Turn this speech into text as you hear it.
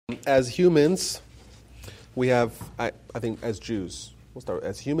As humans, we have, I think as Jews, we'll start.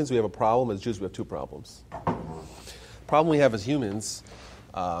 As humans, we have a problem. As Jews, we have two problems. The problem we have as humans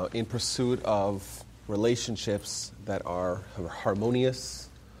in pursuit of relationships that are harmonious,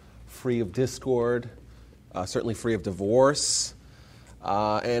 free of discord, certainly free of divorce,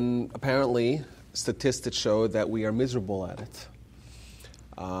 and apparently statistics show that we are miserable at it.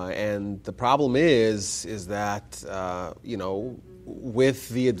 And the problem is that, with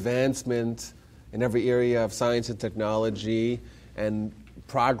the advancement in every area of science and technology and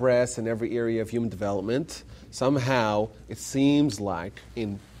progress in every area of human development, somehow it seems like,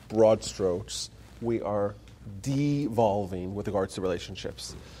 in broad strokes, we are devolving with regards to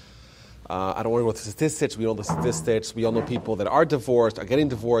relationships. I don't want to go to statistics. We know the statistics. We all know people that are divorced, are getting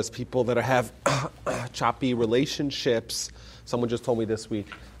divorced, people that have choppy relationships. Someone just told me this week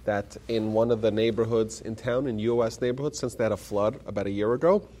that in one of the neighborhoods in town, in U.S. neighborhoods, since they had a flood about a year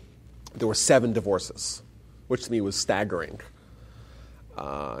ago, there were 7 divorces, which to me was staggering.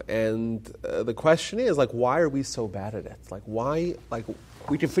 And the question is, why are we so bad at it? Why?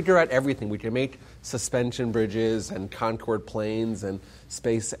 We can figure out everything. We can make suspension bridges and Concorde planes and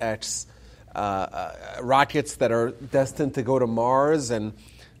SpaceX rockets that are destined to go to Mars and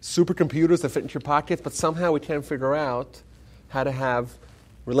supercomputers that fit into your pockets, but somehow we can't figure out how to have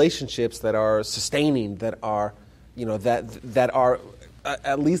relationships that are sustaining, that are, that are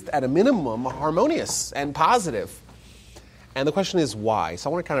at least at a minimum harmonious and positive. And the question is why. So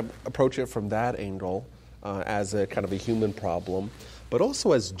I want to kind of approach it from that angle as a kind of a human problem. But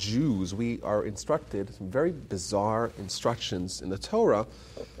also as Jews, we are instructed some very bizarre instructions in the Torah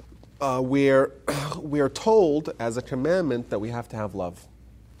where we are told as a commandment that we have to have love.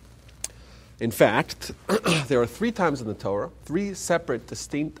 In fact, there are 3 times in the Torah, 3 separate,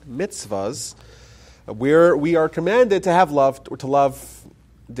 distinct mitzvahs, where we are commanded to have love, or to love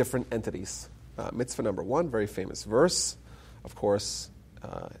different entities. Mitzvah number 1, very famous verse. Of course,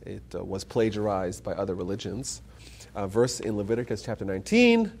 it was plagiarized by other religions. Verse in Leviticus chapter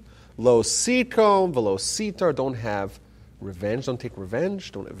 19, Lo sikom velo sitar, don't have revenge, don't take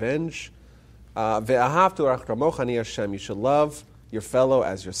revenge, don't avenge. Ve'ahavtu orach kamocha ani Hashem, you should love your fellow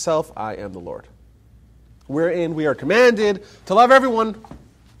as yourself, I am the Lord. Wherein we are commanded to love everyone,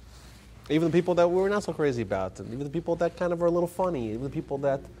 even the people that we're not so crazy about, and even the people that kind of are a little funny, even the people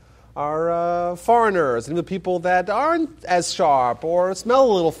that are foreigners, and even the people that aren't as sharp or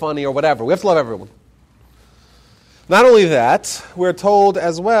smell a little funny or whatever. We have to love everyone. Not only that, we're told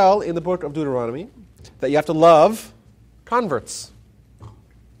as well in the book of Deuteronomy that you have to love converts.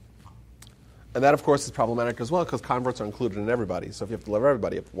 And that, of course, is problematic as well because converts are included in everybody. So if you have to love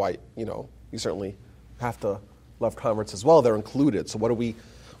everybody, you certainly have to love converts as well. They're included. So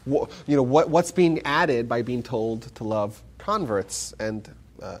what's being added by being told to love converts? And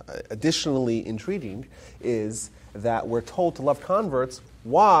additionally intriguing is that we're told to love converts.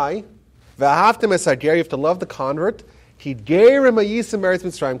 Why? You have to love the convert.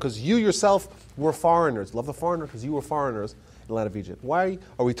 Because you yourself were foreigners. Love the foreigner because you were foreigners in the land of Egypt. Why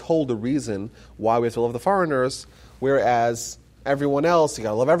are we told the reason why we have to love the foreigners, whereas everyone else, you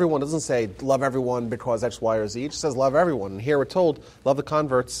got to love everyone? It doesn't say love everyone because X, Y, or Z. It says love everyone. And here we're told love the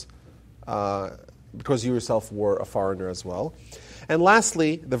converts because you yourself were a foreigner as well. And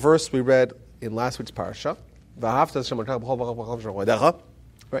lastly, the verse we read in last week's parasha, right,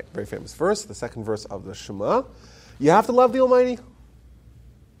 very famous verse, the second verse of the Shema. You have to love the Almighty.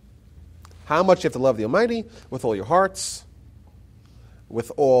 How much you have to love the Almighty? With all your hearts,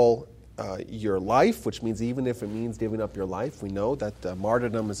 with all your life, which means even if it means giving up your life, we know that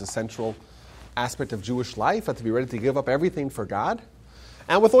martyrdom is a central aspect of Jewish life, and to be ready to give up everything for God.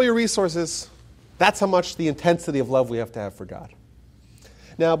 And with all your resources, that's how much the intensity of love we have to have for God.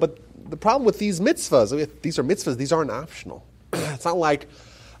 Now, but the problem with these mitzvahs, these are mitzvahs, these aren't optional. It's not like,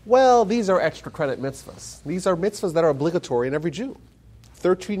 well, these are extra credit mitzvahs. These are mitzvahs that are obligatory in every Jew.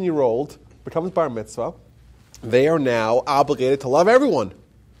 13-year-old becomes bar mitzvah. They are now obligated to love everyone.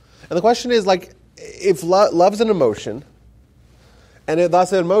 And the question is, if love's an emotion, and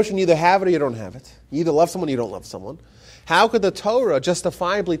thus an emotion, you either have it or you don't have it. You either love someone or you don't love someone. How could the Torah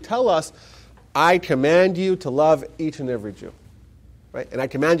justifiably tell us, I command you to love each and every Jew? Right? And I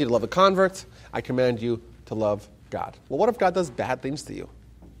command you to love the convert. I command you to love God. Well, what if God does bad things to you?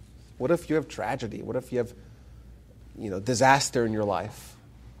 What if you have tragedy? What if you have, disaster in your life?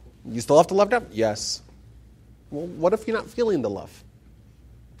 You still have to love God? Yes. Well, what if you're not feeling the love?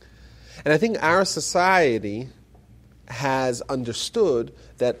 And I think our society has understood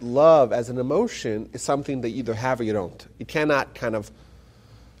that love as an emotion is something that you either have or you don't. You cannot kind of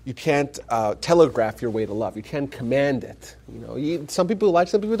You can't telegraph your way to love. You can't command it. Some people like,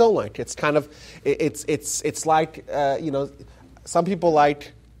 some people don't like. It's kind of, it's like, some people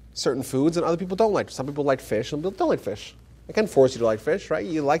like certain foods and other people don't like. Some people like fish, some people don't like fish. I can't force you to like fish, right?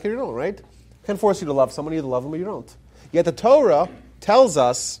 You like it or you don't, right? I can't force you to love someone, you either love them or you don't. Yet the Torah tells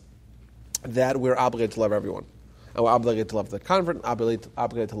us that we're obligated to love everyone. And we're obligated to love the convert,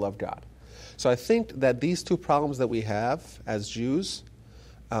 obligated to love God. So I think that these two problems that we have as Jews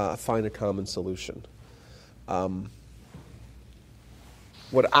find a common solution.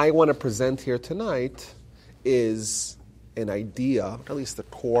 What I want to present here tonight is an idea, at least the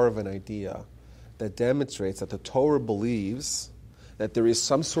core of an idea, that demonstrates that the Torah believes that there is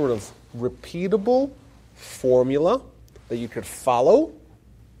some sort of repeatable formula that you could follow,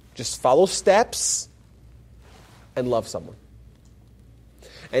 just follow steps, and love someone.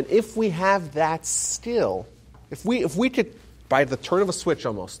 And if we have that skill, if we could, by the turn of a switch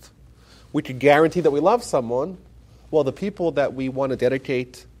almost, we could guarantee that we love someone, well, the people that we want to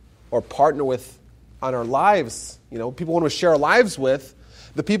dedicate or partner with on our lives, people we want to share our lives with,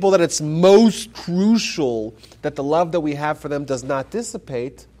 the people that it's most crucial that the love that we have for them does not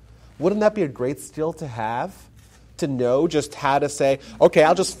dissipate, wouldn't that be a great skill to have? To know just how to say, okay,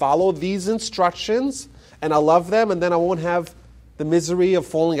 I'll just follow these instructions and I'll love them, and then I won't have the misery of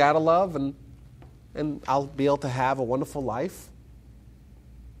falling out of love, and I'll be able to have a wonderful life.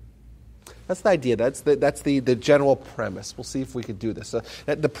 That's the idea. That's the general premise. We'll see if we can do this. So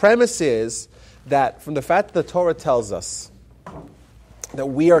the premise is that from the fact that the Torah tells us that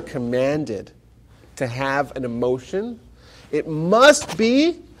we are commanded to have an emotion, it must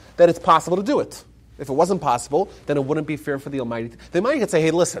be that it's possible to do it. If it wasn't possible, then it wouldn't be fair for the Almighty. The Almighty could say,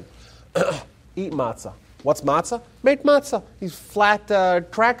 hey, listen, eat matzah. What's matzah? Make matzah. These flat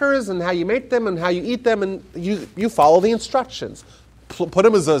crackers, and how you make them and how you eat them, and you follow the instructions. Put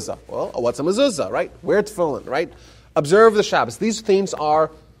a mezuzah. Well, what's a mezuzah, right? Wear tefillin, right? Observe the Shabbos. These things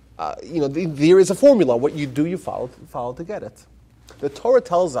are, there is a formula. What you do, you follow to get it. The Torah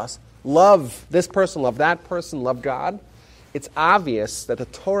tells us, love this person, love that person, love God. It's obvious that the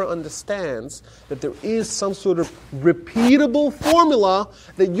Torah understands that there is some sort of repeatable formula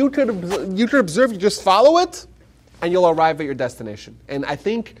that you could observe. You just follow it, and you'll arrive at your destination. And I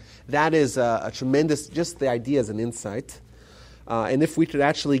think that is a tremendous, just the idea as an insight. And if we could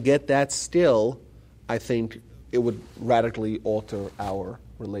actually get that still, I think it would radically alter our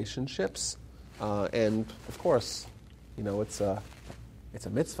relationships. And of course, it's a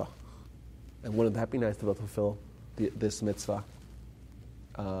mitzvah. And wouldn't that be nice to be able to fulfill this mitzvah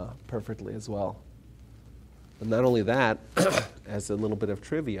perfectly as well? And not only that, as a little bit of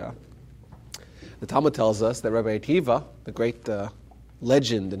trivia, the Talmud tells us that Rabbi Akiva, the great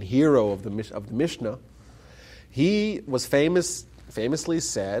legend and hero of the Mishnah, he was famously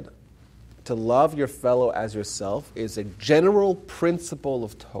said, to love your fellow as yourself is a general principle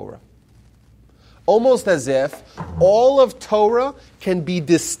of Torah. Almost as if all of Torah can be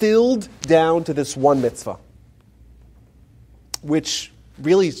distilled down to this one mitzvah, which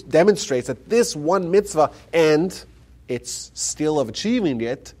really demonstrates that this one mitzvah and its skill of achieving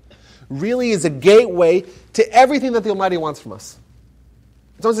it really is a gateway to everything that the Almighty wants from us.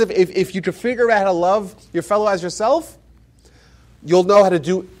 It's almost as if you could figure out how to love your fellow as yourself, you'll know how to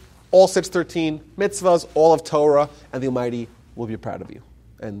do all 613 mitzvahs, all of Torah, and the Almighty will be proud of you.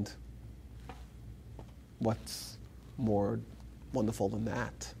 And what's more wonderful than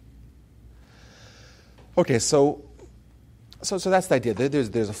that? Okay, so that's the idea.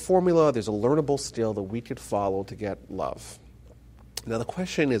 There's a formula, there's a learnable skill that we could follow to get love. Now the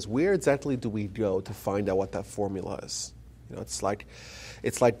question is, where exactly do we go to find out what that formula is? It's like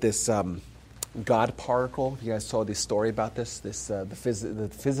this God particle. You guys saw this story about this. The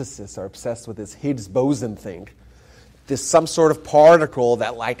physicists are obsessed with this Higgs boson thing. This some sort of particle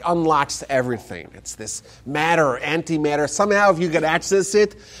that unlocks everything. It's this matter, antimatter. Somehow if you could access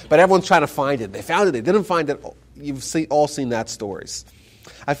it, but everyone's trying to find it. They found it, they didn't find it. You've all seen that stories.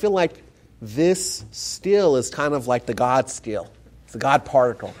 I feel like this still is kind of like the God skill. It's the God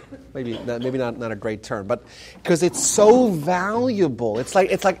particle. Maybe not a great term, but because it's so valuable. It's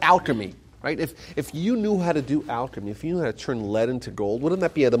like alchemy, right? If you knew how to do alchemy, if you knew how to turn lead into gold, wouldn't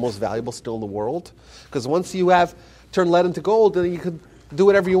that be the most valuable skill in the world? Because once you have turned lead into gold, then you could do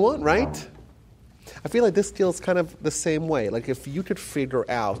whatever you want, right? I feel like this skill is kind of the same way. Like if you could figure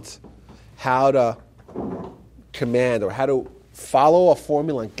out how to command or how to follow a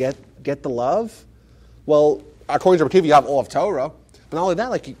formula and get the love, well, according to Rabbi Akiva, you have all of Torah. But not only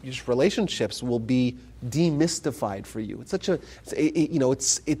that, your relationships will be demystified for you.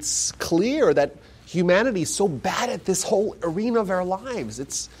 It's it's clear that humanity is so bad at this whole arena of our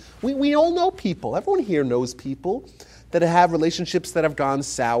lives. We all know people. Everyone here knows people that have relationships that have gone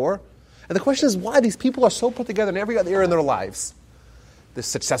sour. And the question is why these people are so put together in every other area in their lives. They're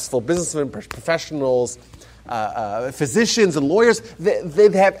successful businessmen, professionals, physicians and lawyers. They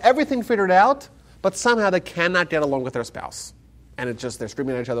have everything figured out, but somehow they cannot get along with their spouse. And they're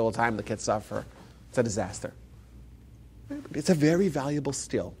screaming at each other all the time, the kids suffer. It's a disaster. It's a very valuable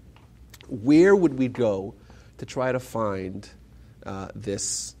skill. Where would we go to try to find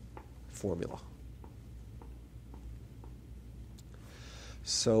this formula?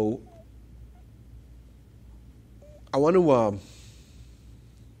 So I want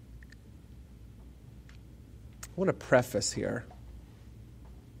to preface here.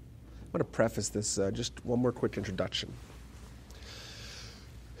 I want to preface this just one more quick introduction.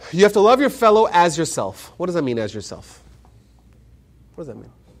 You have to love your fellow as yourself. What does that mean, as yourself? What does that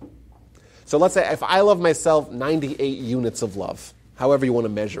mean? So let's say if I love myself, 98 units of love, however you want to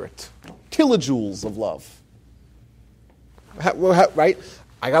measure it, kilojoules of love. Right?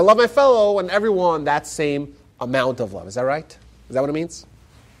 I got to love my fellow and everyone that same amount of love. Is that right? Is that what it means?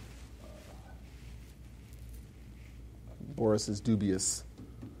 Boris is dubious.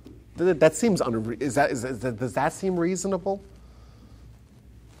 That seems does that seem reasonable?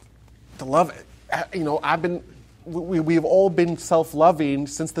 To love, we've all been self-loving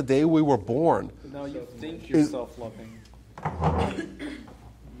since the day we were born. Now you think you're self-loving.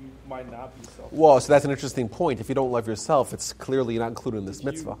 You might not be self-loving. Well, so that's an interesting point. If you don't love yourself, it's clearly not included in this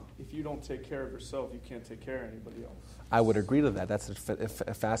mitzvah. If you don't take care of yourself, you can't take care of anybody else. I would agree to that. That's a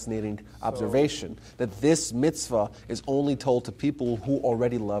fascinating observation, that this mitzvah is only told to people who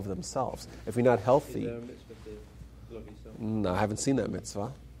already love themselves. If you're not healthy... Is there a mitzvah to love yourself? No, I haven't seen that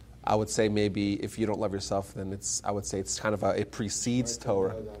mitzvah. I would say maybe if you don't love yourself, then it's kind of it precedes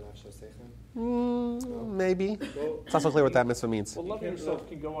Torah. Maybe. It's not so clear what that mitzvah means. Well, loving yourself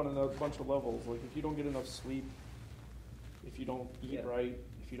can go on a bunch of levels. Like if you don't get enough sleep, if you don't eat right,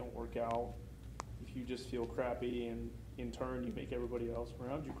 if you don't work out, if you just feel crappy, and in turn you make everybody else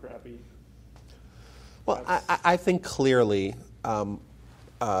around you crappy. Well, I think clearly a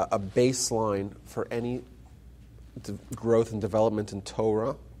baseline for any growth and development in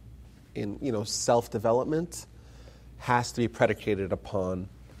Torah, in self-development, has to be predicated upon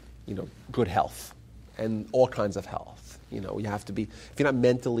good health and all kinds of health. You have to be, if you're not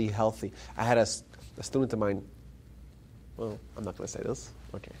mentally healthy. I had a student of mine, well, I'm not going to say this.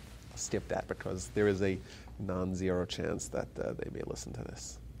 Okay, I'll skip that because there is a non-zero chance that they may listen to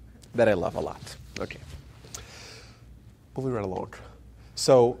this, that I love a lot. Okay. Moving right along.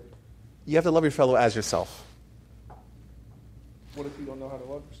 So, you have to love your fellow as yourself. What if you don't know how to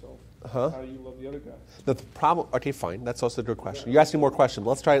love yourself? Uh-huh. How do you love the other guy? The problem. Okay, fine. That's also a good question. You're asking more questions.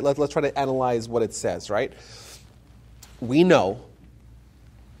 Let's try to analyze what it says. Right? We know.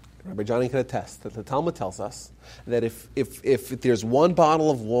 Rabbi Johnny can attest that the Talmud tells us that if there's one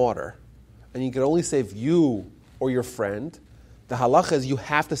bottle of water, and you can only save you or your friend, the halacha is you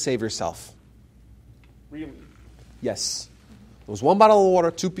have to save yourself. Really? Yes. There was one bottle of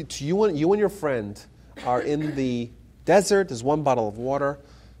water. You and your friend are in the desert. There's one bottle of water.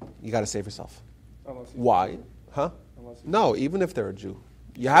 You got to save yourself. Why? Huh? No, even if they're a Jew.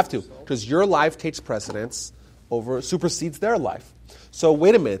 You have to, because your life takes precedence supersedes their life. So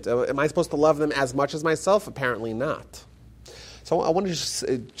wait a minute. Am I supposed to love them as much as myself? Apparently not. So I want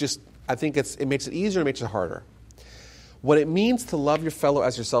to I think it makes it easier, it makes it harder. What it means to love your fellow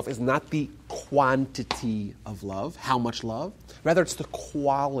as yourself is not the quantity of love, how much love. Rather, it's the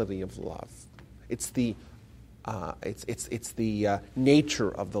quality of love. It's the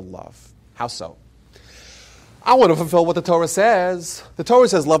nature of the love. How so? I want to fulfill what the Torah says. The Torah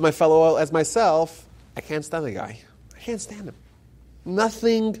says, love my fellow as myself. I can't stand the guy. I can't stand him.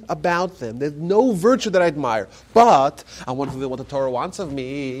 Nothing about them. There's no virtue that I admire. But I want to fulfill what the Torah wants of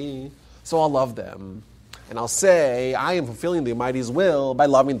me. So I'll love them. And I'll say, I am fulfilling the Almighty's will by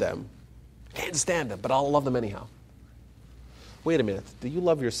loving them. I can't stand them, but I'll love them anyhow. Wait a minute. Do you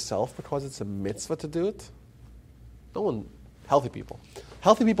love yourself because it's a mitzvah to do it? No one, healthy people.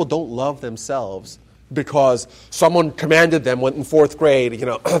 Healthy people don't love themselves because someone commanded them when in fourth grade,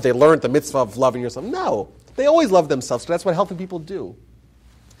 they learned the mitzvah of loving yourself. No, they always love themselves, so that's what healthy people do.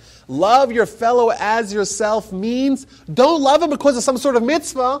 Love your fellow as yourself means don't love them because of some sort of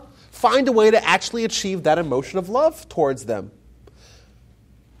mitzvah. Find a way to actually achieve that emotion of love towards them.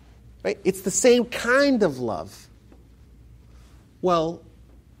 Right? It's the same kind of love. Well,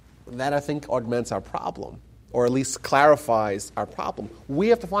 that I think augments our problem, or at least clarifies our problem. We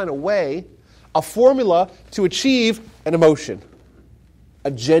have to find a way, a formula to achieve an emotion.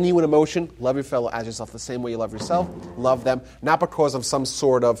 a genuine emotion, love your fellow as yourself the same way you love yourself, love them, not because of some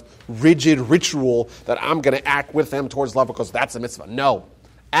sort of rigid ritual that I'm going to act with them towards love because that's a mitzvah. No.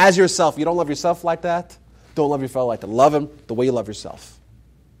 As yourself, you don't love yourself like that, don't love your fellow like that. Love him the way you love yourself.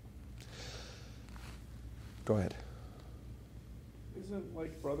 Go ahead. Isn't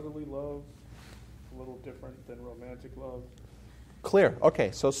like brotherly love a little different than romantic love? Clear.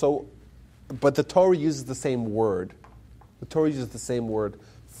 Okay, but the Torah uses the same word. The Torah uses the same word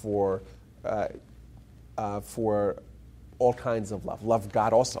for all kinds of love. Love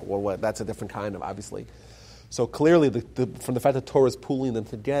God also. Well, that's a different kind of, obviously. So clearly, from the fact that Torah is pooling them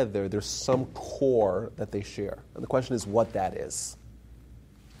together, there's some core that they share. And the question is what that is.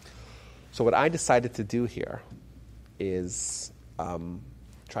 So what I decided to do here is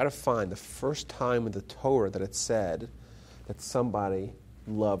try to find the first time in the Torah that it said that somebody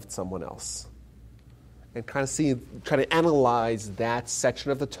loved someone else. And try to analyze that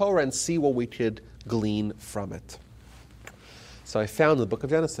section of the Torah and see what we could glean from it. So I found in the book of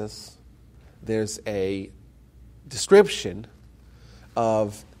Genesis, there's a description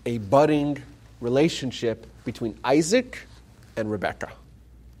of a budding relationship between Isaac and Rebekah.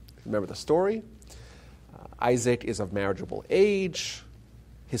 Remember the story? Isaac is of marriageable age.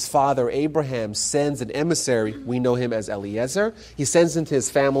 His father, Abraham, sends an emissary. We know him as Eliezer. He sends him to his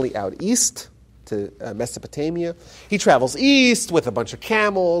family out east to Mesopotamia. He travels east with a bunch of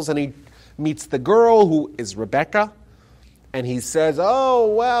camels, and he meets the girl who is Rebekah. And he says,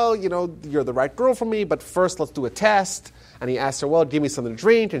 oh, well, you're the right girl for me, but first let's do a test. And he asks her, well, give me something to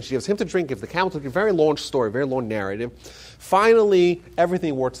drink. And she gives him to drink, gives the camel to drink. Very long story, very long narrative. Finally,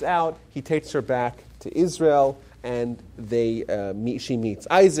 everything works out. He takes her back to Israel, and she meets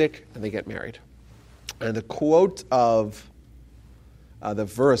Isaac, and they get married. And the quote of the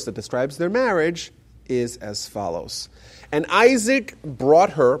verse that describes their marriage is as follows. And Isaac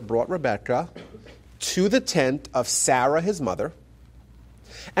brought Rebekah, to the tent of Sarah, his mother,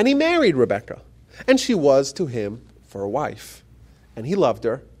 and he married Rebekah, and she was to him for a wife. And he loved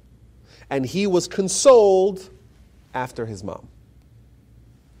her, and he was consoled after his mom.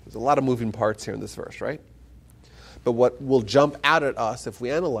 There's a lot of moving parts here in this verse, right? But what will jump out at us if we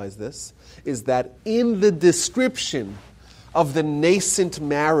analyze this is that in the description of the nascent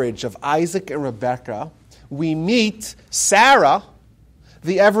marriage of Isaac and Rebekah, we meet Sarah,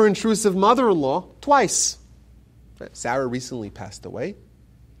 the ever-intrusive mother-in-law, twice. Sarah recently passed away.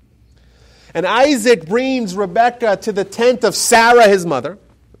 And Isaac brings Rebekah to the tent of Sarah, his mother.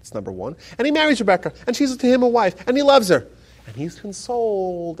 That's number one. And he marries Rebekah, and she's to him a wife, and he loves her. And he's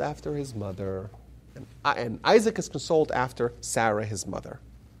consoled after his mother. And Isaac is consoled after Sarah, his mother.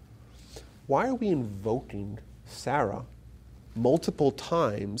 Why are we invoking Sarah multiple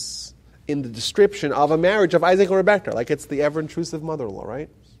times in the description of a marriage of Isaac and Rebekah? Like it's the ever-intrusive mother-in-law, right?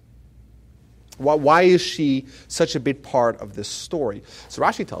 Why is she such a big part of this story? So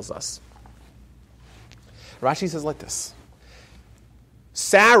Rashi tells us. Rashi says like this.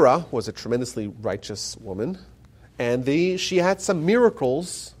 Sarah was a tremendously righteous woman, and she had some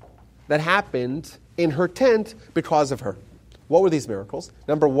miracles that happened in her tent because of her. What were these miracles?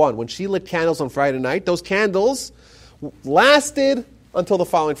 Number one, when she lit candles on Friday night, those candles lasted until the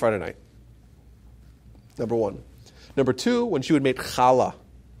following Friday night. Number one. Number two, when she would make challah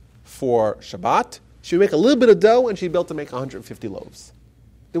for Shabbat, she would make a little bit of dough, and she'd be able to make 150 loaves.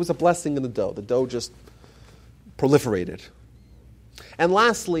 There was a blessing in the dough. The dough just proliferated. And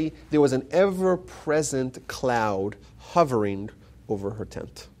lastly, there was an ever-present cloud hovering over her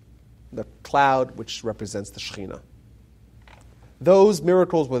tent. The cloud which represents the Shekhinah. Those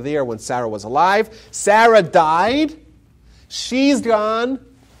miracles were there when Sarah was alive. Sarah died. She's gone.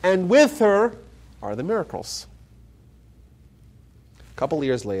 And with her are the miracles. A couple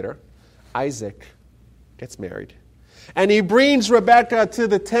years later, Isaac gets married. And he brings Rebekah to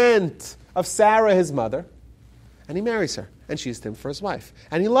the tent of Sarah, his mother. And he marries her. And she's to him for his wife.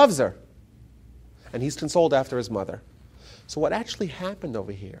 And he loves her. And he's consoled after his mother. So what actually happened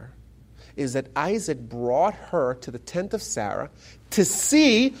over here is that Isaac brought her to the tent of Sarah to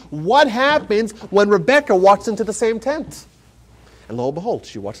see what happens when Rebekah walks into the same tent. And lo and behold,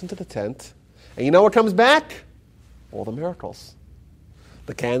 she walks into the tent. And you know what comes back? All the miracles.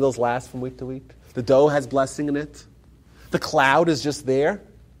 The candles last from week to week. The dough has blessing in it. The cloud is just there.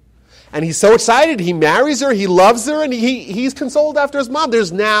 And he's so excited. He marries her. He loves her. And he's consoled after his mom.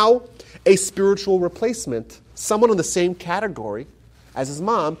 There's now a spiritual replacement. Someone in the same category as his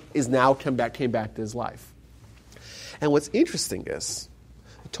mom is now came back to his life. And what's interesting is,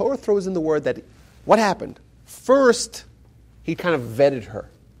 the Torah throws in the word that, what happened? First, he kind of vetted her.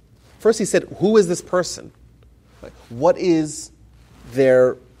 First he said, who is this person? What is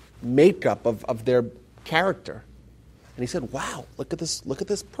their makeup, of their character. And he said, wow, look at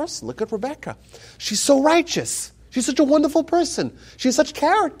this person. Look at Rebecca. She's so righteous. She's such a wonderful person. She has such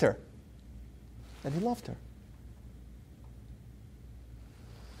character. And he loved her.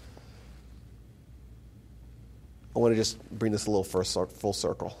 I want to just bring this a little full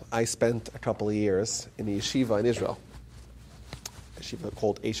circle. I spent a couple of years in the yeshiva in Israel. A yeshiva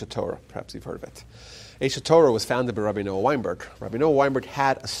called Torah. Perhaps you've heard of it. Torah was founded by Rabbi Noah Weinberg. Rabbi Noah Weinberg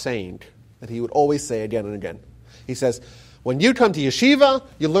had a saying that he would always say again and again. He says, when you come to yeshiva,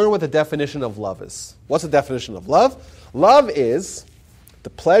 you learn what the definition of love is. What's the definition of love? Love is the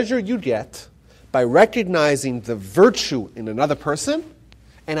pleasure you get by recognizing the virtue in another person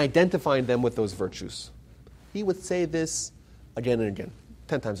and identifying them with those virtues. He would say this again and again,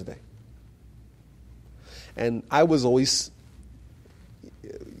 10 times a day. And I was always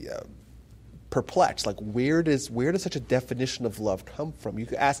perplexed, like where does such a definition of love come from? You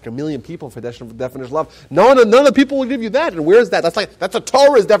could ask a million people for definition of love. None of the people will give you that. And where is that? That's a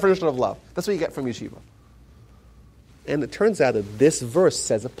Torah's definition of love. That's what you get from yeshiva. And it turns out that this verse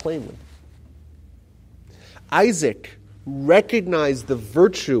says it plainly. Isaac recognized the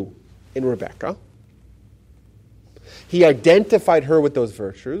virtue in Rebekah. He identified her with those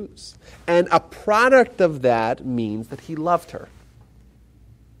virtues, and a product of that means that he loved her.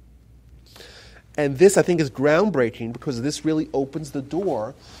 And this, I think, is groundbreaking because this really opens the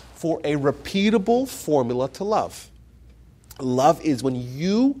door for a repeatable formula to love. Love is when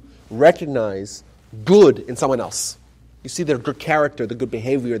you recognize good in someone else. You see their good character, their good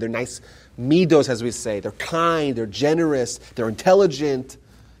behavior, their nice midos, as we say. They're kind, they're generous, they're intelligent,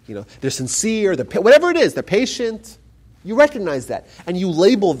 they're sincere, whatever it is, they're patient. You recognize that, and you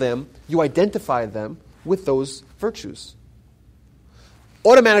label them, you identify them with those virtues.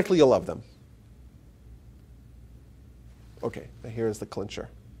 Automatically, you'll love them. Okay, now here's the clincher.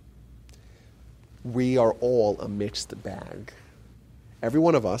 We are all a mixed bag. Every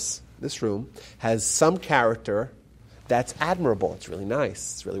one of us in this room has some character that's admirable. It's really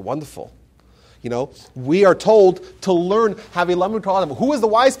nice. It's really wonderful. We are told to learn, who is the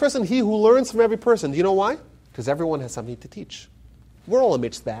wise person? He who learns from every person. Do you know why? Because everyone has something to teach. We're all a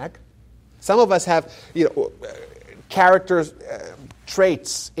mixed bag. Some of us have, character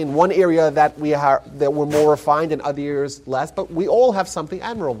traits in one area that we're more refined, in other areas less. But we all have something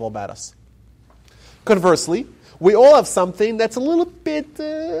admirable about us. Conversely, we all have something that's a little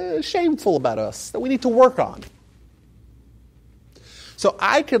bit shameful about us that we need to work on. So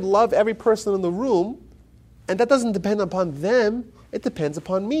I could love every person in the room, and that doesn't depend upon them. It depends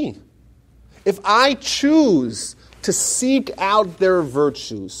upon me. If I choose to seek out their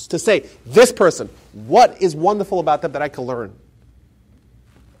virtues, to say, this person, what is wonderful about them that I can learn?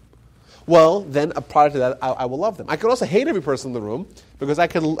 Well, then a product of that, I will love them. I could also hate every person in the room, because I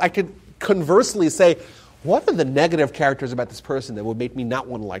could conversely say, what are the negative characters about this person that would make me not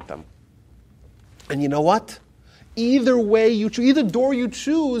want to like them? And you know what? Either way you choose, either door you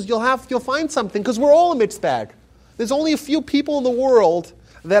choose, you'll find something, because we're all a mixed bag. There's only a few people in the world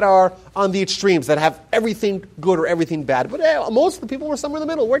that are on the extremes, that have everything good or everything bad. But most of the people are somewhere in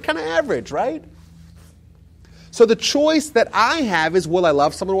the middle. We're kind of average, right? So the choice that I have is, will I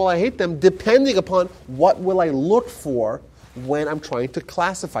love someone, will I hate them, depending upon what will I look for when I'm trying to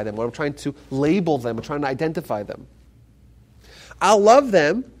classify them, when I'm trying to label them, I'm trying to identify them. I'll love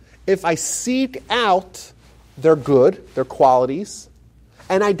them if I seek out their good, their qualities,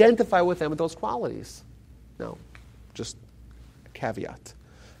 and identify with them with those qualities. Now, just a caveat.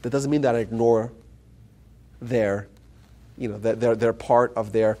 That doesn't mean that I ignore their part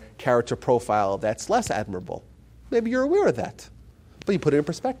of their character profile that's less admirable. Maybe you're aware of that. But you put it in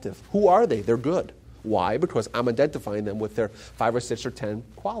perspective. Who are they? They're good. Why? Because I'm identifying them with their 5 or 6 or 10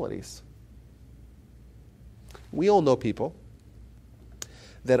 qualities. We all know people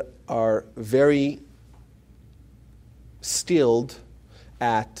that are very skilled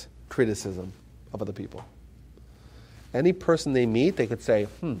at criticism of other people. Any person they meet, they could say,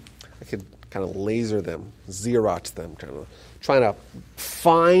 I could kind of laser them, Xerox them, trying to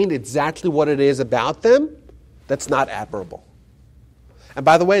find exactly what it is about them that's not admirable. And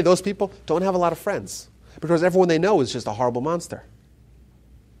by the way, those people don't have a lot of friends, because everyone they know is just a horrible monster.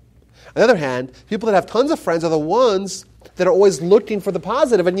 On the other hand, people that have tons of friends are the ones that are always looking for the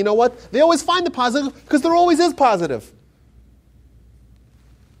positive, and you know what? They always find the positive, because there always is positive.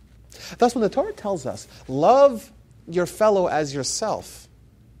 Thus, when the Torah tells us, love your fellow as yourself,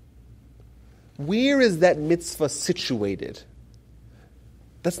 where is that mitzvah situated?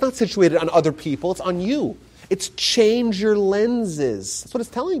 That's not situated on other people, it's on you. It's change your lenses. That's what it's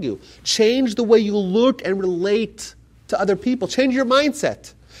telling you. Change the way you look and relate to other people. Change your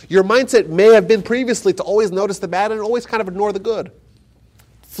mindset. Your mindset may have been previously to always notice the bad and always kind of ignore the good.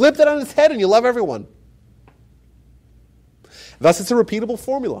 Flip that on its head and you love everyone. Thus, it's a repeatable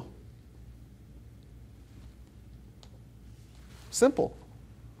formula. Simple.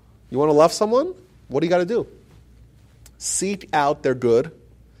 You want to love someone? What do you got to do? Seek out their good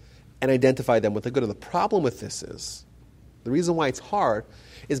and identify them with the good. And the problem with this is, the reason why it's hard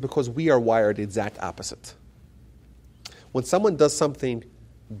is because we are wired the exact opposite. When someone does something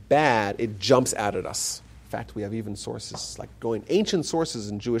bad, it jumps out at us. In fact, we have even sources, ancient sources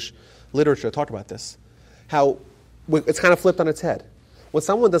in Jewish literature talk about this. How it's kind of flipped on its head. When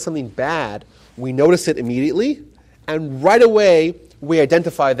someone does something bad, we notice it immediately, and right away, we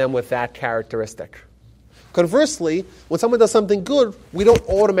identify them with that characteristic. Conversely, when someone does something good, we don't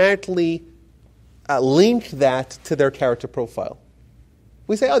automatically link that to their character profile.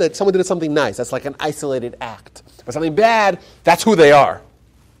 We say, that someone did something nice. That's like an isolated act. But something bad, that's who they are.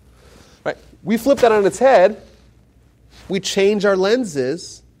 Right? We flip that on its head. We change our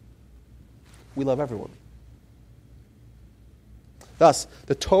lenses. We love everyone. Thus,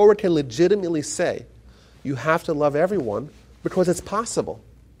 the Torah can legitimately say, you have to love everyone because it's possible.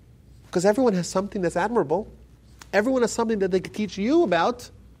 Because everyone has something that's admirable. Everyone has something that they could teach you about.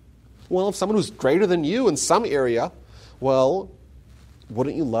 Well, if someone who's greater than you in some area, well,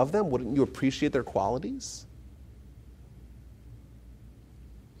 wouldn't you love them? Wouldn't you appreciate their qualities?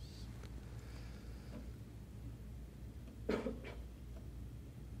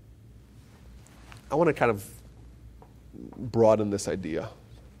 I want to kind of broaden this idea.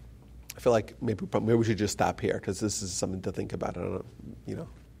 I feel like maybe we should just stop here because this is something to think about. I don't know,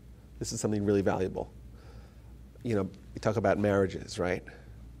 this is something really valuable. You talk about marriages, right?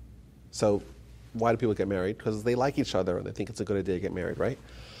 So why do people get married? Because they like each other and they think it's a good idea to get married, right?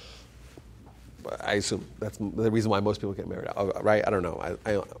 I assume that's the reason why most people get married, right? I don't know.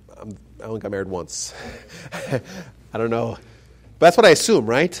 I only got married once. I don't know. But that's what I assume,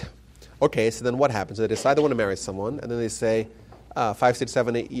 right? Okay, so then what happens? They decide they want to marry someone, and then they say, 5, 6,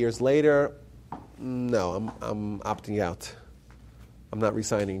 7, 8 years later, no, I'm opting out. I'm not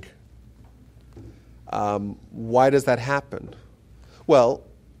re-signing. Why does that happen? Well,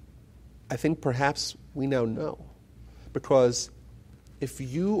 I think perhaps we now know. Because if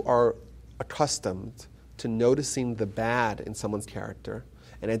you are accustomed to noticing the bad in someone's character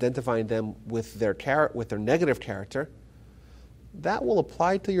and identifying them with their negative character, that will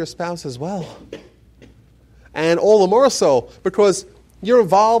apply to your spouse as well. And all the more so because you're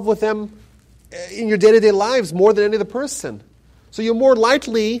involved with them in your day-to-day lives more than any other person. So you're more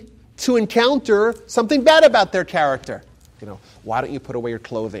likely to encounter something bad about their character. Why don't you put away your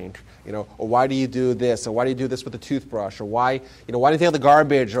clothing? Or why do you do this? Or why do you do this with a toothbrush? Or why do you take out the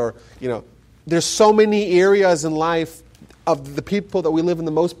garbage? Or, there's so many areas in life of the people that we live in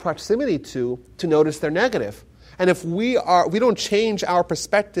the most proximity to notice they're negative. And if we don't change our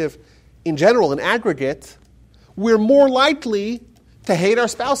perspective in general, in aggregate, we're more likely to hate our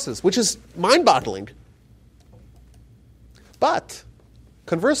spouses, which is mind-boggling. But,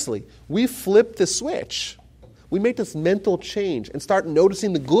 conversely, we flip the switch. We make this mental change and start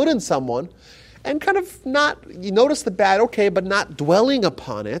noticing the good in someone and kind of you notice the bad, okay, but not dwelling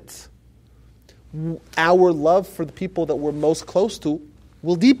upon it. Our love for the people that we're most close to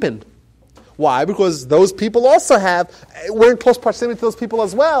will deepen. Why? Because those people also we're in close proximity to those people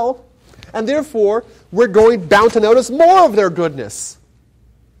as well, and therefore we're bound to notice more of their goodness.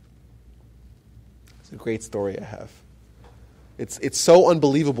 It's a great story I have. It's so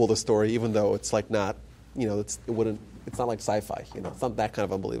unbelievable, the story, even though it's like not, it's not like sci-fi, it's not that kind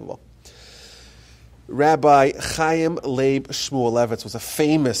of unbelievable. Rabbi Chaim Leib Shmulevitz was a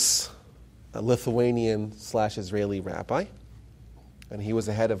famous Lithuanian/Israeli rabbi, and he was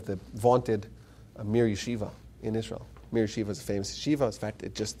the head of the vaunted Mir Yeshiva in Israel. Mir Yeshiva is a famous yeshiva. In fact,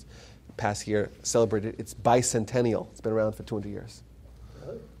 it just past year celebrated its bicentennial. It's been around for 200 years.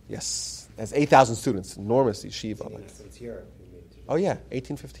 Really? Yes. It has 8,000 students. Enormous yeshiva. It's here. Oh, yeah.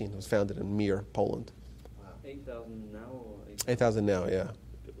 1815. It was founded in Mir, Poland. Wow. 8,000 now? Or 8,000 now, yeah.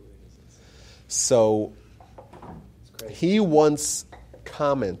 So he once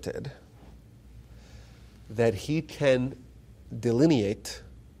commented that he can delineate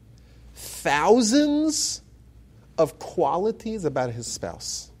thousands of qualities about his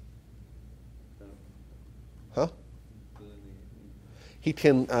spouse. Huh? He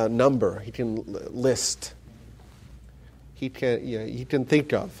can number. He can list. He can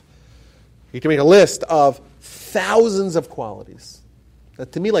think of. He can make a list of thousands of qualities.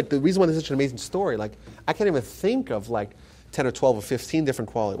 To me, the reason why this is such an amazing story, I can't even think of 10 or 12 or 15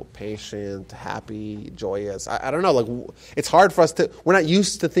 different qualities. Patient, happy, joyous. I don't know. Like, it's hard for us we're not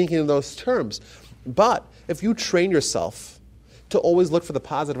used to thinking in those terms. But if you train yourself to always look for the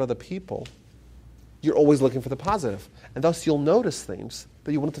positive of other people, you're always looking for the positive. And thus you'll notice things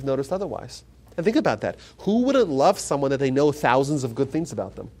that you wouldn't have noticed otherwise. And think about that. Who wouldn't love someone that they know thousands of good things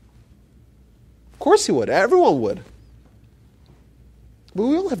about them? Of course you would. Everyone would. But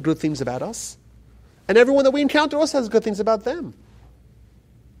we all have good things about us. And everyone that we encounter also has good things about them.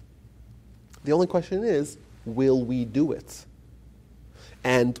 The only question is, will we do it?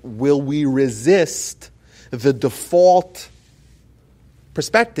 And will we resist the default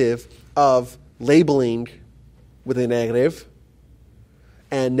perspective of labeling with a negative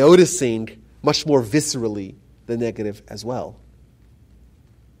and noticing much more viscerally the negative as well?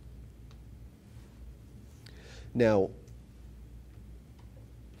 Now,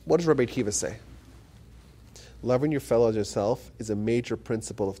 what does Rabbi Akiva say? Loving your fellow as yourself is a major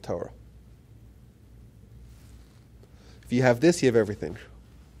principle of Torah. If you have this, you have everything.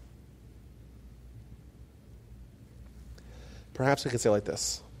 Perhaps we could say it like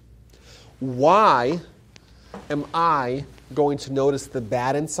this. Why am I going to notice the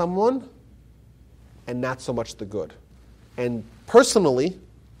bad in someone and not so much the good? And personally,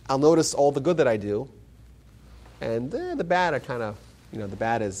 I'll notice all the good that I do, and the bad are kind of, the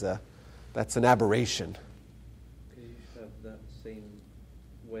bad is, that's an aberration. Because you should have that same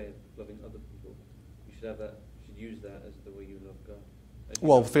way of loving other people. You should use that as the way you love God.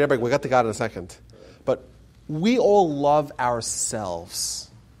 Well, we'll get to God in a second. But we all love ourselves.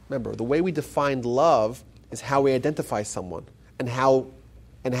 Remember, the way we define love is how we identify someone and how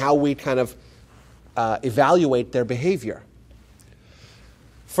we kind of evaluate their behavior.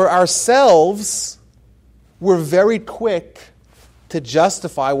 For ourselves, we're very quick to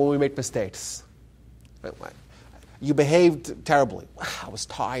justify when we make mistakes. You behaved terribly. I was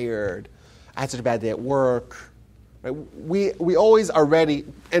tired. I had such a bad day at work. Right? We always are ready,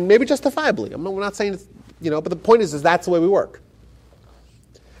 and maybe justifiably. We're not saying it's, but the point is that's the way we work.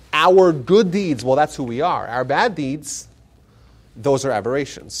 Our good deeds, well, that's who we are. Our bad deeds, those are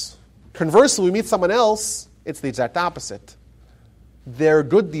aberrations. Conversely, we meet someone else, it's the exact opposite. Their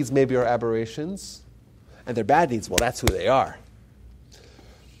good deeds maybe are aberrations, and their bad deeds, well, that's who they are.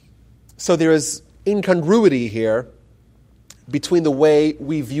 So there is incongruity here between the way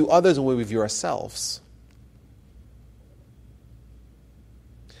we view others and the way we view ourselves.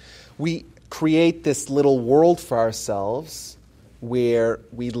 We create this little world for ourselves where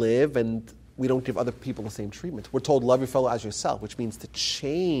we live and we don't give other people the same treatment. We're told, love your fellow as yourself, which means to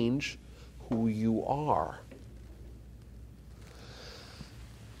change who you are.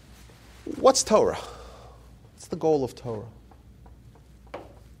 What's Torah? What's the goal of Torah?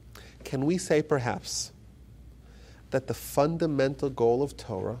 Can we say perhaps that the fundamental goal of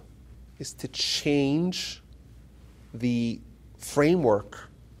Torah is to change the framework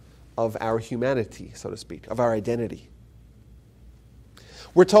of our humanity, so to speak, of our identity?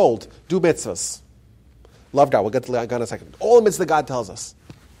 We're told, do mitzvahs. Love God. We'll get to God in a second. All the mitzvahs that God tells us.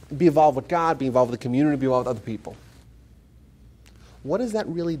 Be involved with God, be involved with the community, be involved with other people. What is that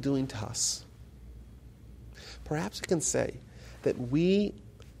really doing to us? Perhaps we can say that we,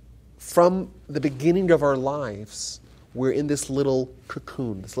 from the beginning of our lives, we're in this little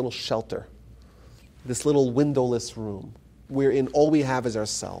cocoon, this little shelter, this little windowless room. We're in, all we have is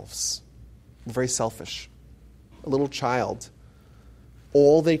ourselves. We're very selfish. A little child,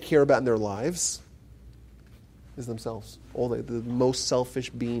 all they care about in their lives is themselves. The most selfish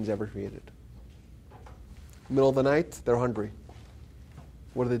beings ever created. Middle of the night, they're hungry.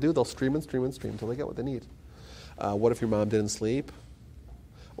 What do? They'll scream and scream and scream until they get what they need. What if your mom didn't sleep?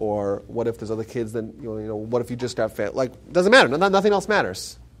 Or what if there's other kids? Then what if you just got fat? Doesn't matter. Nothing else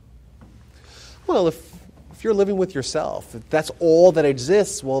matters. Well, if you're living with yourself, if that's all that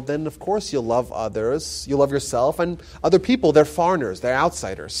exists, well, then of course you'll love others. You'll love yourself and other people. They're foreigners. They're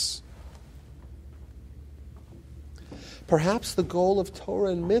outsiders. Perhaps the goal of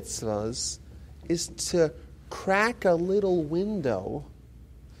Torah and mitzvahs is to crack a little window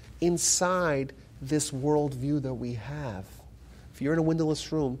inside this worldview that we have. If you're in a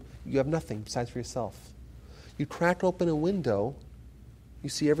windowless room, you have nothing besides for yourself. You crack open a window, you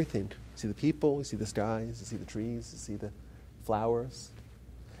see everything. You see the people, you see the skies, you see the trees, you see the flowers.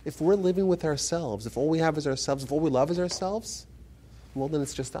 If we're living with ourselves, if all we have is ourselves, if all we love is ourselves, well, then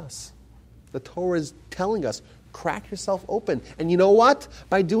it's just us. The Torah is telling us, crack yourself open. And you know what?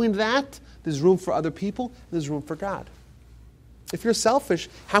 By doing that, there's room for other people, there's room for God. If you're selfish,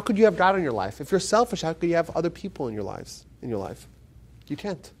 how could you have God in your life? If you're selfish, how could you have other people in your life? You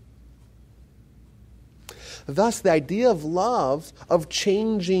can't. Thus, the idea of love, of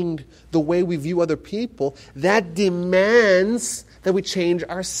changing the way we view other people, that demands that we change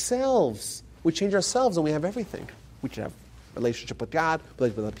ourselves. We change ourselves and we have everything. We should have a relationship with God,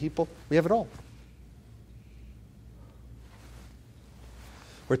 relationship with other people. We have it all.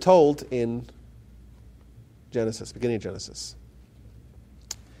 We're told in Genesis, beginning of Genesis,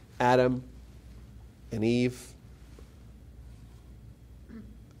 Adam and Eve,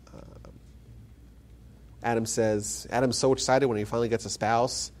 Adam's so excited when he finally gets a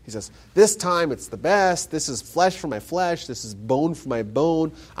spouse. He says, this time it's the best. This is flesh for my flesh. This is bone for my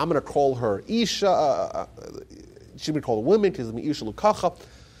bone. I'm going to call her Isha. She'll be called a woman because it's Isha Lukacha.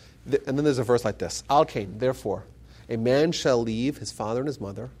 And then there's a verse like this. Al Kain, therefore, a man shall leave his father and his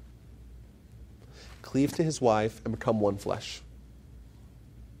mother, cleave to his wife, and become one flesh.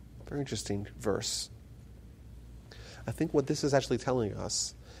 Very interesting verse. I think what this is actually telling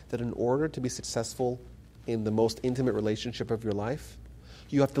us, that in order to be successful in the most intimate relationship of your life,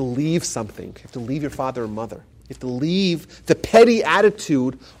 you have to leave something. You have to leave your father and mother. You have to leave the petty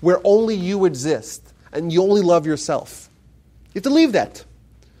attitude where only you exist and you only love yourself. You have to leave that.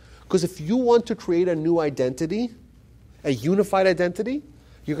 Because if you want to create a new identity, a unified identity,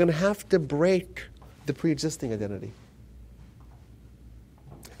 you're going to have to break the pre-existing identity.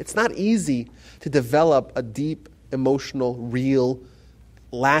 It's not easy to develop a deep, emotional, real,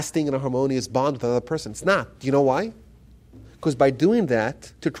 lasting and a harmonious bond with another person. It's not. Do you know why? Because by doing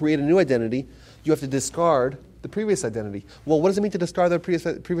that, to create a new identity, you have to discard the previous identity. Well, what does it mean to discard the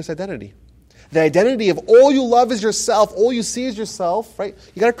previous identity? The identity of all you love is yourself, all you see is yourself, right?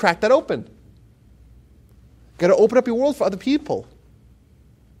 You got to crack that open. You got to open up your world for other people.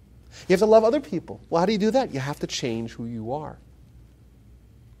 You have to love other people. Well, how do you do that? You have to change who you are.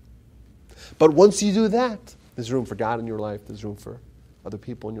 But once you do that, there's room for God in your life. There's room for other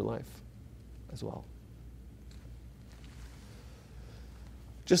people in your life as well.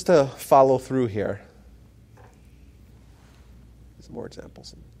 Just to follow through here, there's more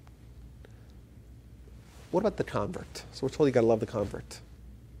examples. What about the convert? So we're told you got to love the convert.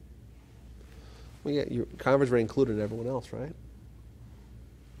 Well, yeah, your convert's already included in everyone else, right? Of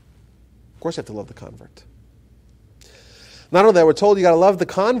course you have to love the convert. Not only that, we're told you got to love the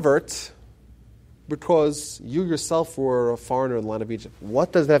convert because you yourself were a foreigner in the land of Egypt.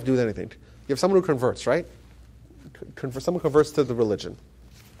 What does that have to do with anything? You have someone who converts, right? Someone converts to the religion.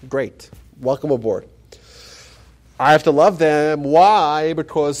 Great. Welcome aboard. I have to love them. Why?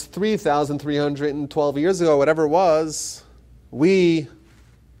 Because 3,312 years ago, whatever it was,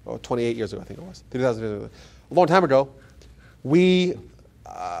 28 years ago, I think it was, 3,000 years ago, a long time ago, we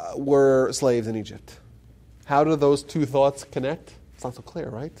were slaves in Egypt. How do those two thoughts connect? It's not so clear,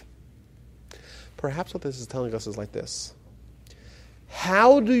 right? Perhaps what this is telling us is like this.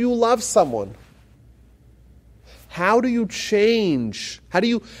 How do you love someone? How do you change? How do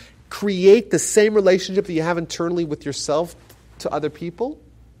you create the same relationship that you have internally with yourself to other people?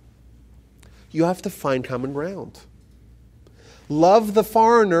 You have to find common ground. Love the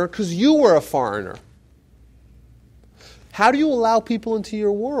foreigner because you were a foreigner. How do you allow people into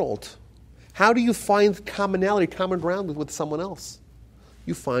your world? How do you find commonality, common ground with someone else?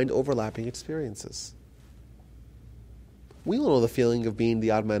 You find overlapping experiences. We all know the feeling of being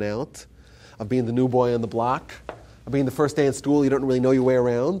the odd man out, of being the new boy on the block, of being the first day in school, you don't really know your way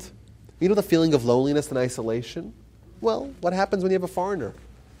around. You know the feeling of loneliness and isolation? Well, what happens when you have a foreigner?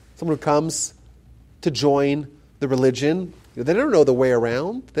 Someone who comes to join the religion. They don't know the way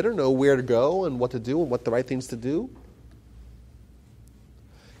around. They don't know where to go and what to do and what the right things to do.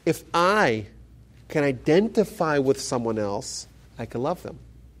 If I can identify with someone else, I can love them.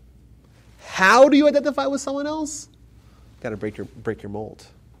 How do you identify with someone else? Got to break your mold.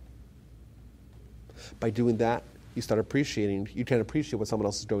 By doing that, you can appreciate what someone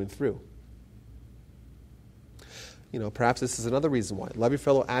else is going through. Perhaps this is another reason why. Love your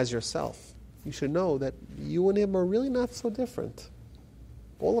fellow as yourself. You should know that you and him are really not so different.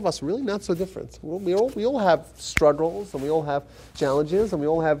 All of us really not so different. We all have struggles, and we all have challenges, and we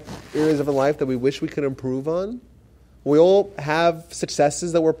all have areas of our life that we wish we could improve on. We all have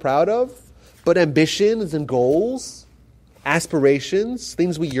successes that we're proud of, but ambitions and goals, aspirations,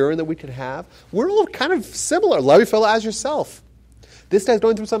 things we yearn that we could have, we're all kind of similar. Love your fellow as yourself. This guy's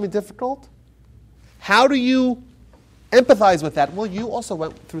going through something difficult. How do you empathize with that? Well, you also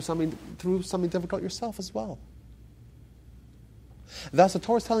went through something difficult yourself as well. Thus, the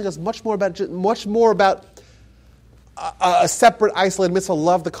Torah is telling us much more about a separate, isolated mitzvah.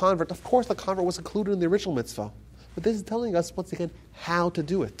 Love the convert. Of course, the convert was included in the original mitzvah, but this is telling us once again how to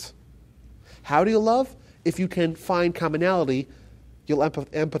do it. How do you love? If you can find commonality, you'll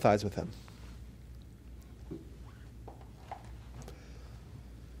empathize with them.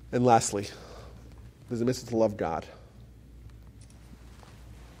 And lastly, there's a mitzvah to love God.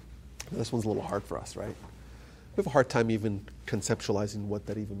 This one's a little hard for us, right? We have a hard time even conceptualizing what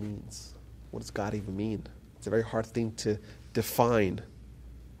that even means. What does God even mean? It's a very hard thing to define.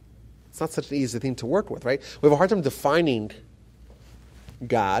 It's not such an easy thing to work with, right? We have a hard time defining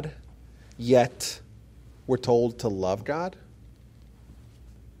God, yet we're told to love God.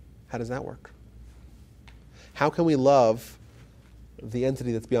 How does that work? How can we love the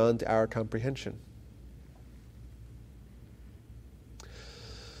entity that's beyond our comprehension?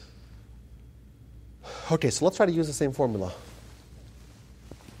 Okay, so let's try to use the same formula.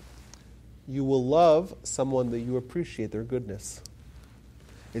 You will love someone that you appreciate their goodness.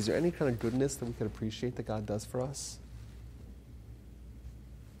 Is there any kind of goodness that we can appreciate that God does for us?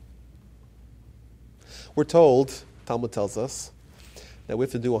 We're told, Talmud tells us, that we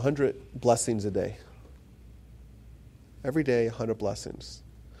have to do 100 blessings a day. Every day, 100 blessings.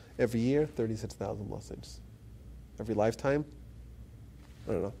 Every year, 36,000 blessings. Every lifetime,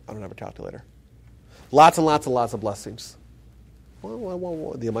 I don't know. I don't have a calculator. Lots and lots and lots of blessings.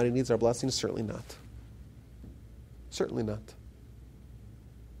 Well, the Almighty needs our blessings? Certainly not. Certainly not.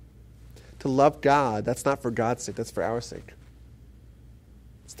 To love God, that's not for God's sake, that's for our sake.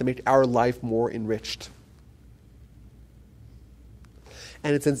 It's to make our life more enriched.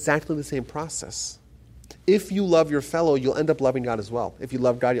 And it's exactly the same process. If you love your fellow, you'll end up loving God as well. If you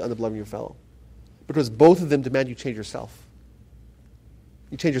love God, you'll end up loving your fellow. Because both of them demand you change yourself.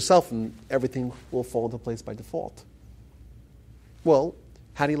 You change yourself and everything will fall into place by default. Well,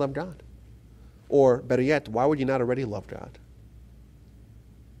 how do you love God? Or better yet, why would you not already love God?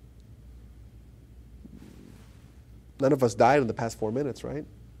 None of us died in the past 4 minutes, right?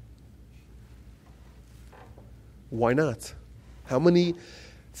 Why not? How many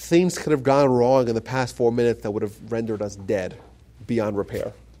things could have gone wrong in the past 4 minutes that would have rendered us dead beyond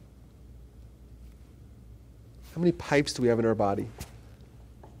repair? How many pipes do we have in our body?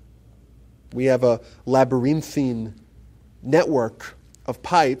 We have a labyrinthine network of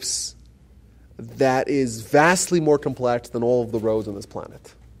pipes that is vastly more complex than all of the roads on this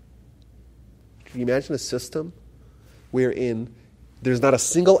planet. Can you imagine a system wherein there's not a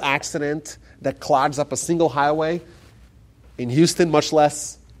single accident that clogs up a single highway in Houston, much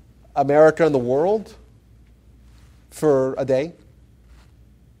less America and the world, for a day?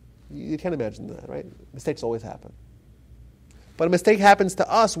 You can't imagine that, right? Mistakes always happen. But a mistake happens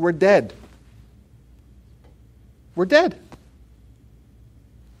to us, we're dead. We're dead.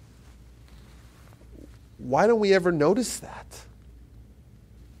 Why don't we ever notice that?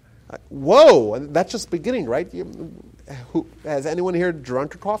 Whoa, that's just beginning, right? Has anyone here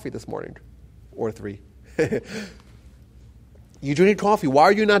drunk a coffee this morning? Or 3? You drinking coffee. Why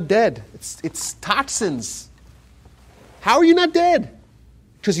are you not dead? It's toxins. How are you not dead?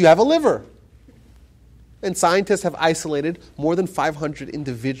 Because you have a liver. And scientists have isolated more than 500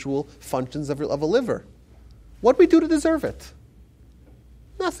 individual functions of a liver. What do we do to deserve it?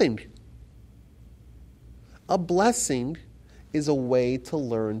 Nothing. A blessing is a way to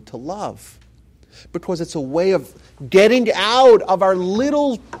learn to love. Because it's a way of getting out of our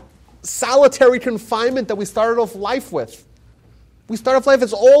little solitary confinement that we started off life with. We start off life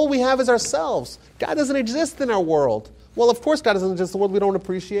as all we have is ourselves. God doesn't exist in our world. Well, of course God doesn't exist in the world. We don't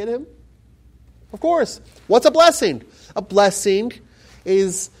appreciate Him. Of course. What's a blessing? A blessing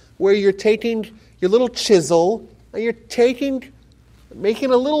is where you're taking your little chisel and you're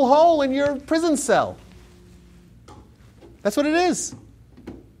making a little hole in your prison cell. That's what it is.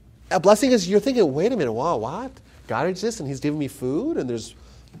 A blessing is you're thinking, wait a minute, wow, what? God exists and He's giving me food and there's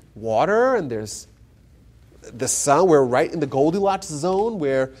water and there's the sun. We're right in the Goldilocks zone.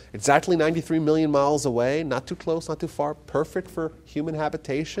 We're exactly 93 million miles away, not too close, not too far, perfect for human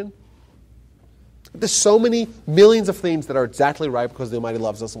habitation. There's so many millions of things that are exactly right because the Almighty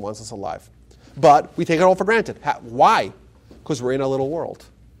loves us and wants us alive. But we take it all for granted. Why? Because we're in a little world.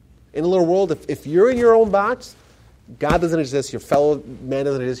 In a little world, if you're in your own box, God doesn't exist, your fellow man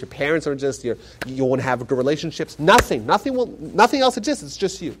doesn't exist, your parents don't exist, you won't have good relationships. Nothing else exists. It's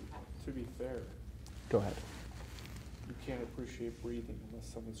just you. To be fair, go ahead. You can't appreciate breathing unless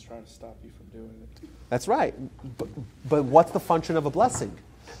someone's trying to stop you from doing it. That's right. But what's the function of a blessing?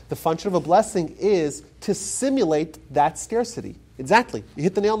 The function of a blessing is to simulate that scarcity. Exactly. You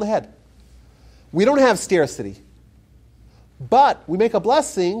hit the nail on the head. We don't have scarcity. But we make a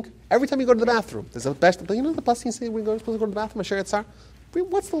blessing every time you go to the bathroom. There's a best. You know the blessing say we're supposed to go to the bathroom?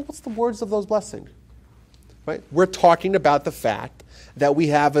 What's the words of those blessings? Right? We're talking about the fact that we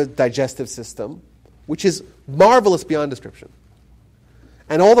have a digestive system which is marvelous beyond description.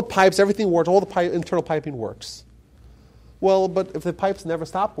 And all the pipes, everything works, all the internal piping works. Well, but if the pipes never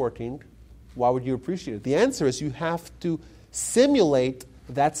stop working, why would you appreciate it? The answer is you have to simulate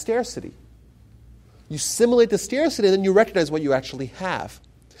that scarcity. You simulate the scarcity, and then you recognize what you actually have.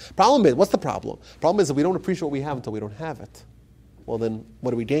 Problem is, what's the problem? Problem is that we don't appreciate what we have until we don't have it. Well, then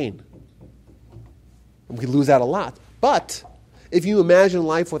what do we gain? We lose out a lot. But if you imagine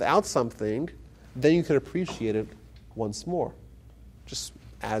life without something, then you can appreciate it once more. Just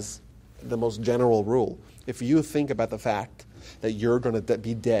as the most general rule. If you think about the fact that you're going to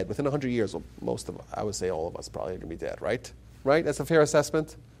be dead within 100 years, well, most of, I would say all of us probably are going to be dead, right? Right? That's a fair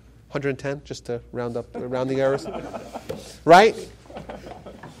assessment? 110, just to round up rounding errors? Right?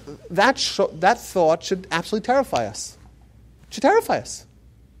 That thought should absolutely terrify us. It should terrify us.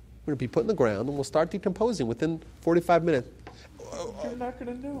 We're going to be put in the ground and we'll start decomposing within 45 minutes. You're not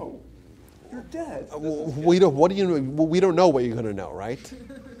going to know. You're dead. We don't know what you're going to know, right?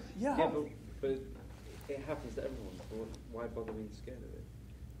 Yeah. But it happens to everyone. So why bother being scared of it?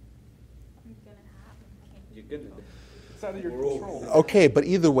 You're going to. It's out of your control. Okay, but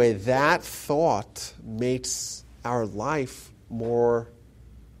either way, that thought makes our life more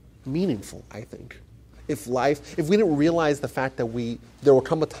meaningful, I think. If we didn't realize the fact that there will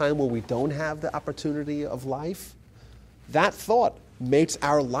come a time where we don't have the opportunity of life, that thought makes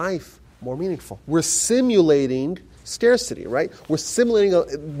our life more meaningful. We're simulating scarcity, right? We're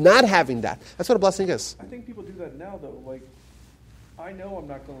simulating not having that. That's what a blessing is. I think people do that now, though. Like, I know I'm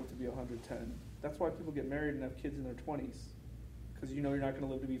not going to be 110. That's why people get married and have kids in their 20s. Because you know you're not going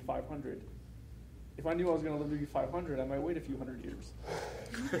to live to be 500. If I knew I was going to live to be 500, I might wait a few hundred years.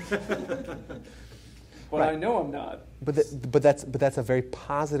 But right. I know I'm not. But that's a very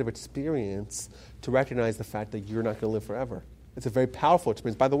positive experience to recognize the fact that you're not going to live forever. It's a very powerful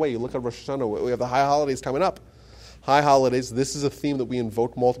experience. By the way, you look at Rosh Hashanah, we have the high holidays coming up. High holidays, this is a theme that we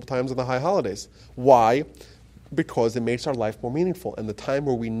invoke multiple times in the high holidays. Why? Because it makes our life more meaningful. And the time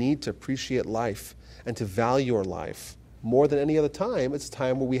where we need to appreciate life and to value our life more than any other time, it's a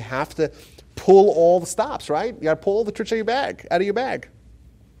time where we have to pull all the stops, right? You got to pull all the tricks out of your bag.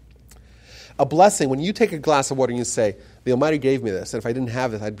 A blessing, when you take a glass of water and you say, the Almighty gave me this, and if I didn't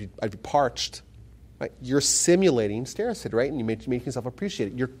have this, I'd be parched. Right? You're simulating scarcity, right? And you make yourself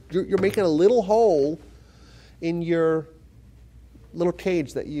appreciate it. You're making a little hole in your little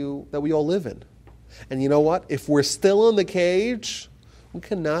cage that we all live in. And you know what? If we're still in the cage, we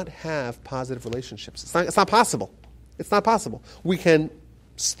cannot have positive relationships. It's not possible. It's not possible. We can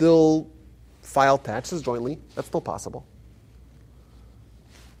still file taxes jointly. That's still possible.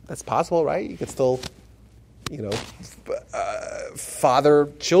 That's possible, right? You can still, father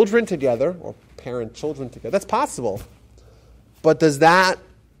children together or parent children together. That's possible. But does that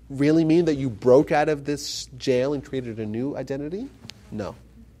really mean that you broke out of this jail and created a new identity? No.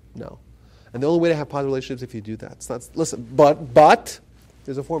 And the only way to have positive relationships is if you do that. But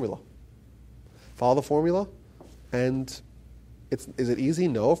there's a formula. Follow the formula. And is it easy?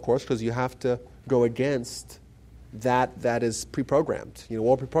 No, of course, because you have to go against that is pre-programmed. We're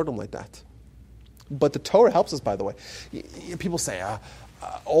all pre-programmed like that. But the Torah helps us, by the way. People say,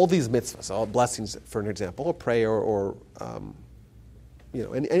 all these mitzvahs, all blessings, for an example, or prayer or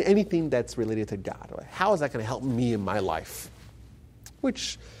anything that's related to God. Right? How is that going to help me in my life?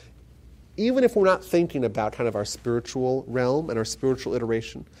 Which, even if we're not thinking about kind of our spiritual realm and our spiritual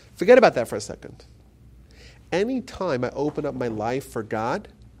iteration, forget about that for a second. Anytime I open up my life for God,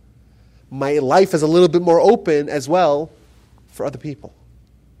 my life is a little bit more open as well for other people.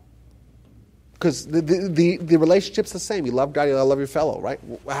 Because the relationship's the same. You love God, you love your fellow, right?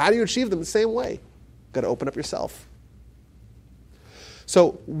 How do you achieve them the same way? You've got to open up yourself.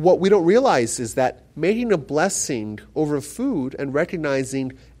 So what we don't realize is that making a blessing over food and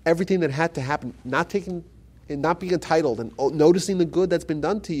recognizing everything that had to happen, not being entitled and noticing the good that's been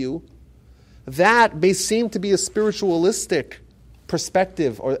done to you, that may seem to be a spiritualistic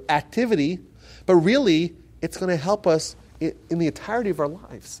perspective or activity, but really it's going to help us in the entirety of our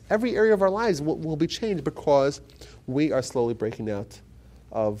lives. Every area of our lives will be changed because we are slowly breaking out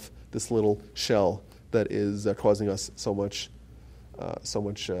of this little shell that is causing us so many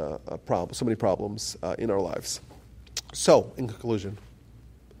problems in our lives. So, in conclusion,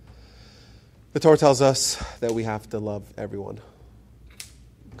 the Torah tells us that we have to love everyone.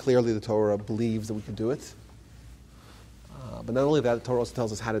 Clearly, the Torah believes that we can do it. But not only that, the Torah also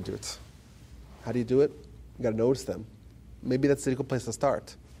tells us how to do it. How do you do it? You got to notice them. Maybe that's the good place to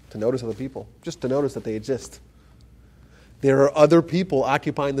start, to notice other people, just to notice that they exist. There are other people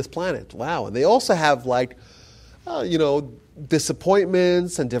occupying this planet. Wow. And they also have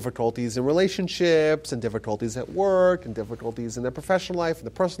disappointments and difficulties in relationships and difficulties at work and difficulties in their professional life and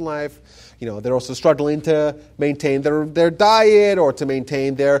their personal life. They're also struggling to maintain their diet or to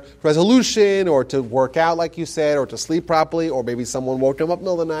maintain their resolution or to work out, like you said, or to sleep properly, or maybe someone woke them up in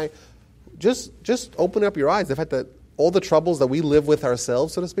the middle of the night. Just open up your eyes. The fact that all the troubles that we live with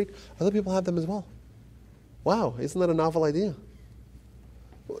ourselves, so to speak, other people have them as well. Wow, isn't that a novel idea?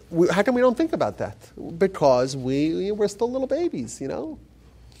 How come we don't think about that? Because we're still little babies, You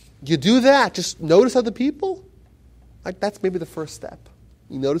do that, just notice other people. That's maybe the first step.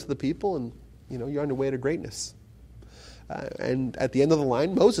 You notice other people and, you're on your way to greatness. And at the end of the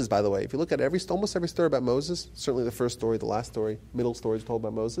line, Moses, by the way, if you look at almost every story about Moses, certainly the first story, the last story, middle stories told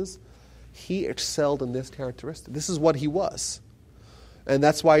about Moses, he excelled in this characteristic. This is what he was. And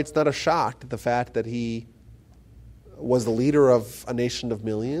that's why it's not a shock, the fact that he was the leader of a nation of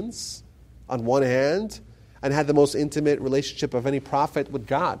millions, on one hand, and had the most intimate relationship of any prophet with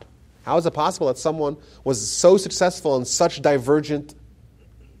God. How is it possible that someone was so successful in such divergent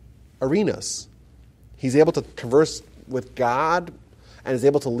arenas? He's able to converse with God and is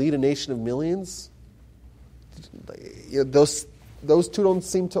able to lead a nation of millions. Those two don't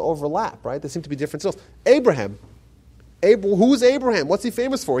seem to overlap, right? They seem to be different skills. Abraham. Who's Abraham? What's he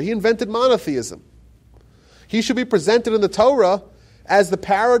famous for? He invented monotheism. He should be presented in the Torah as the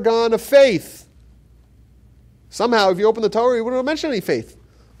paragon of faith. Somehow, if you open the Torah, you wouldn't mention any faith.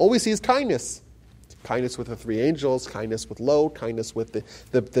 All we see is kindness. Kindness with the three angels, kindness with Lot, kindness with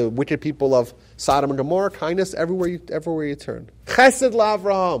the wicked people of Sodom and Gomorrah, kindness everywhere you turn. Chesed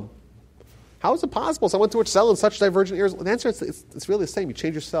la'Avraham. How is it possible someone to excel in such divergent areas? The answer is it's really the same. You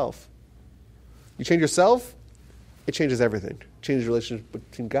change yourself. You change yourself, it changes everything. It changes your relationship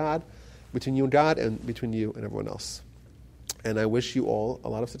between you and God, and between you and everyone else. And I wish you all a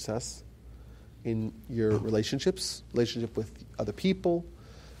lot of success in your relationship with other people,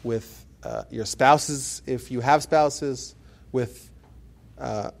 with your spouses if you have spouses, with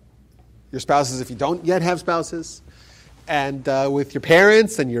your spouses if you don't yet have spouses, and with your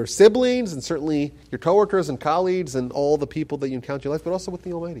parents and your siblings, and certainly your coworkers and colleagues and all the people that you encounter in your life, but also with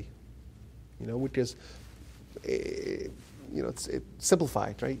the Almighty. Which is... it's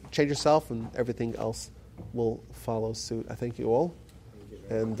simplified, right? Change yourself and everything else will follow suit. I thank you all,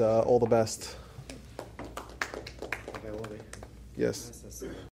 and all the best. Yes.